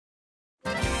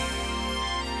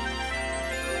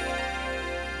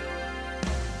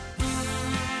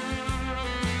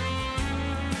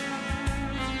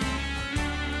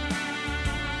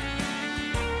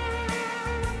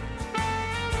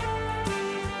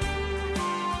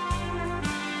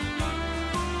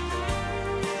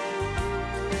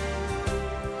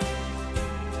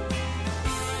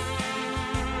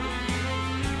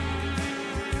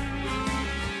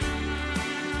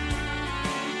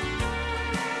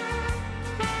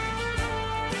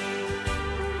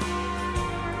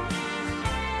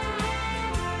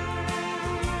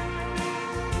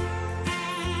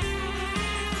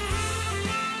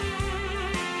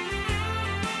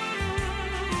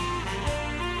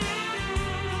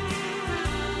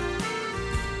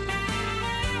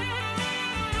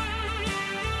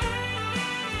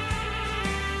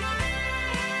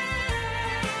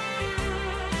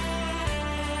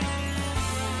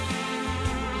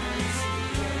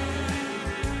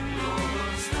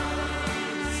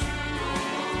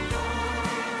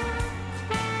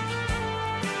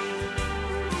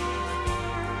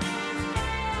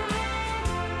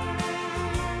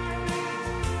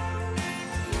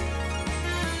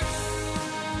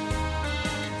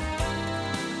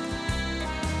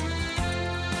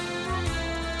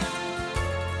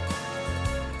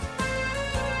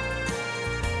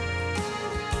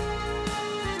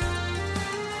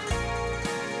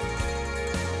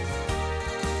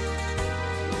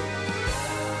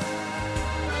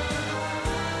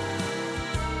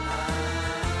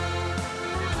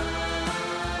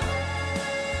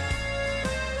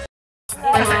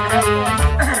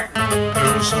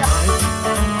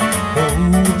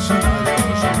was a night, it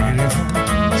was a really fun,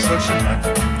 such a night.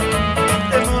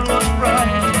 The moon was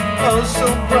bright, oh so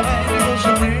bright, it was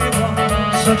a really fun,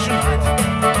 such a night.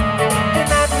 The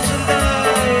night was a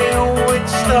lie, with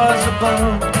stars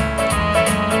above.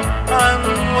 And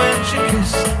when she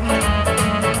kissed me,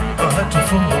 I had to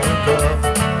fall in love.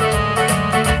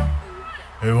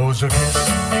 It was a kiss,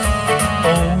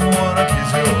 oh what a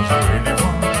kiss, it was a really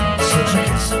fun, such a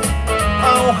kiss.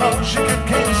 Oh how she could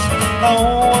kiss,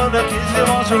 oh what a kiss, it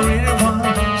was a really fun,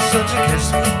 such a kiss.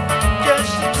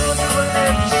 Just to touch her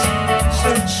lips,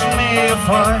 sets me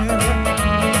afire.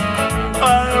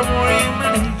 I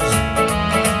reminisce,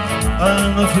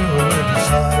 and I feel with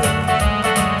desire.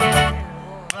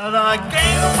 But I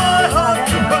gave my heart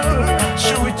to her,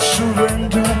 sweet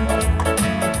surrender.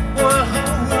 Well,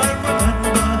 how I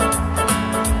remember,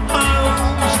 I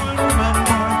always will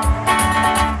remember.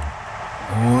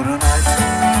 What a night,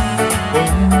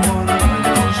 oh what a night,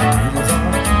 it was a really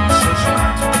fun, such a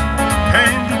night.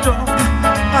 Came the dawn,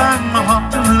 and my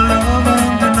heart in love,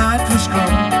 and the night was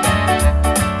gone.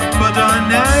 But I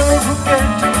never forget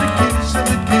the kiss and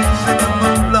the kiss and the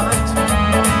moonlight.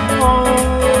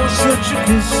 Oh, such a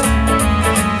kiss,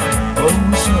 oh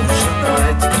such a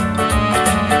night.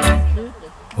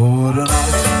 Oh what a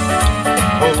night,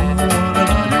 oh what a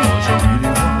night, it was a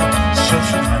really fun,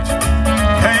 such a night.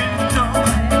 Came the dawn,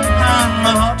 and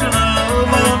my heart in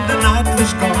love, and the night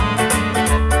was gone.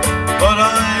 But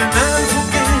I never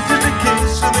forget the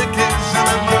kiss and the kiss and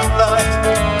the moonlight.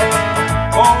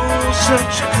 Oh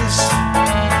such a kiss,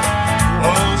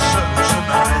 oh such a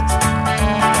night.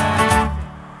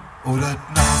 Oh that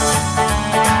night,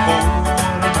 oh what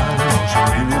a night, it was a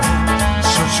really fun,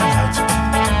 such a night.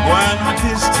 When I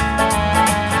kissed,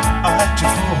 I had to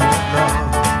fall in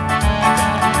love.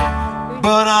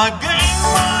 But I gave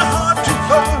my heart to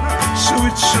her,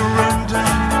 sweet surrender.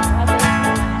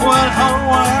 Well, how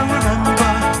I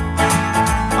remember,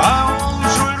 I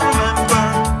always will remember.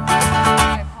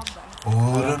 Oh,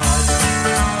 what a night,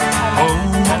 oh,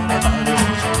 what a night, it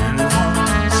was a really fun,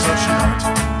 such a night.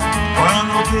 When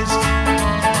we kissed,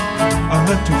 I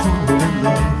had to fall in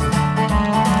love.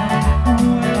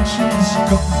 Well, she's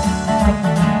gone, gone,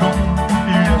 gone,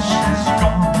 yes, she's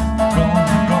gone, gone,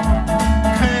 gone.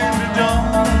 Came the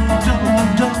dawn, dawn,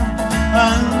 dawn,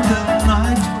 and the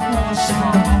night was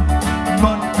gone.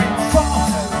 But before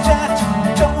that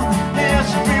dawn, yes,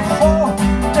 before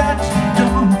that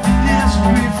dawn, yes,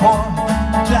 before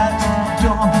that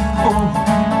dawn, oh,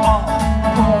 oh,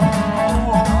 oh,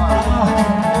 oh,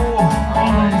 oh,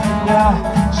 oh, yeah,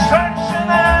 such a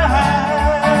night.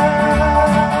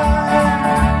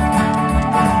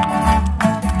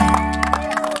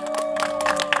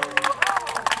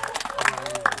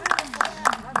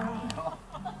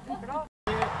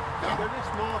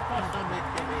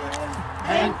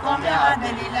 Tänk om jag hade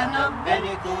lilla nubben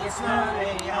i snöre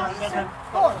i halsen.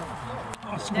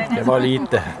 Det var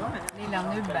lite. Lilla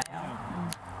nubben, ja.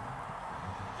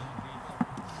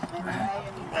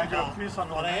 Jag kryssar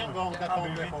några en gång där kom vi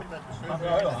på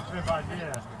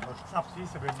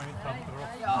snapsgissar vill man inte framför.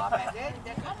 Ja, men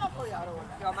det kan man få göra.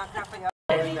 Ja, man kan få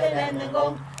göra. River än en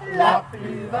gång,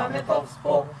 lappluva med tops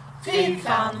på.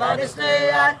 Fyrkan var det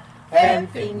snöar, 5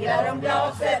 fingrar om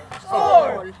glaset.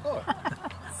 Skål!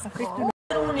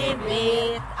 Tror ni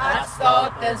vet att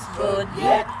statens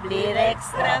budget blir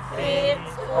extra fet?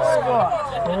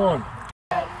 Skål!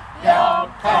 Jag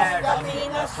kastar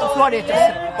mina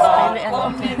sorger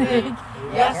bakom min rygg.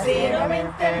 Jag ser dem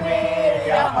inte mer,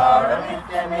 jag hör dem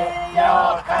inte mer.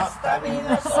 Jag kastar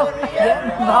mina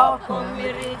sorger bakom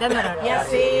min rygg. Jag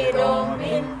ser dem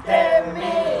inte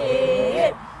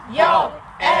mer. Jag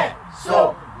är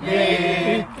så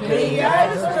lycklig, jag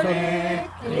är så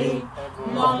lycklig.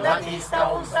 Måndag,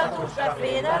 tisdag, onsdag, torsdag,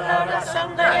 fredag, lördag,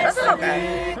 söndag. Jag är så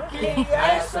lycklig, jag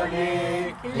är så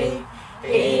lycklig.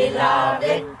 Hela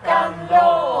veckan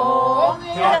lång.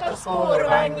 Jag tar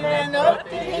spårvagnen upp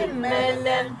till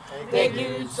himmelen. Det är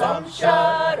Gud som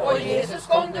kör och Jesus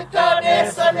konduktör. Det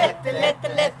är så lätt, lätt,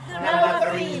 lätt när man får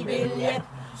fribiljett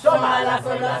som alla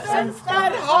fulla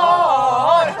svenskar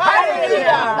har.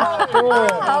 Halleluja!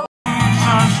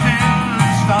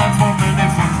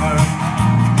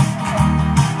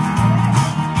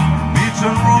 It's a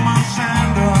romance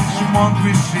and doesn't want to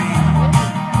be seen.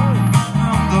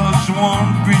 Doesn't want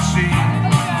to be seen.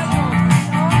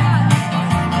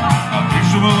 A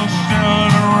visual still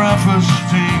the roughest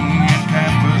thing in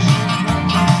campus.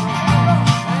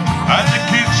 And the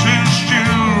kids in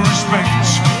still respect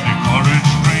the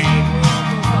college dream.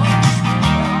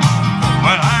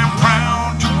 But I'm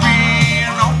proud to be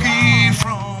an Okie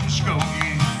from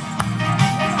Skokie.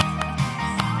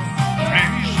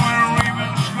 Place where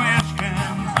even squares can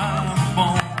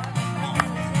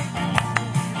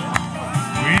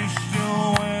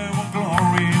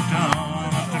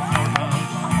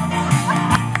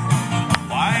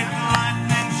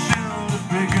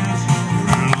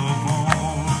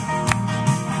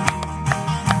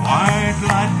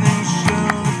Ljusvattnet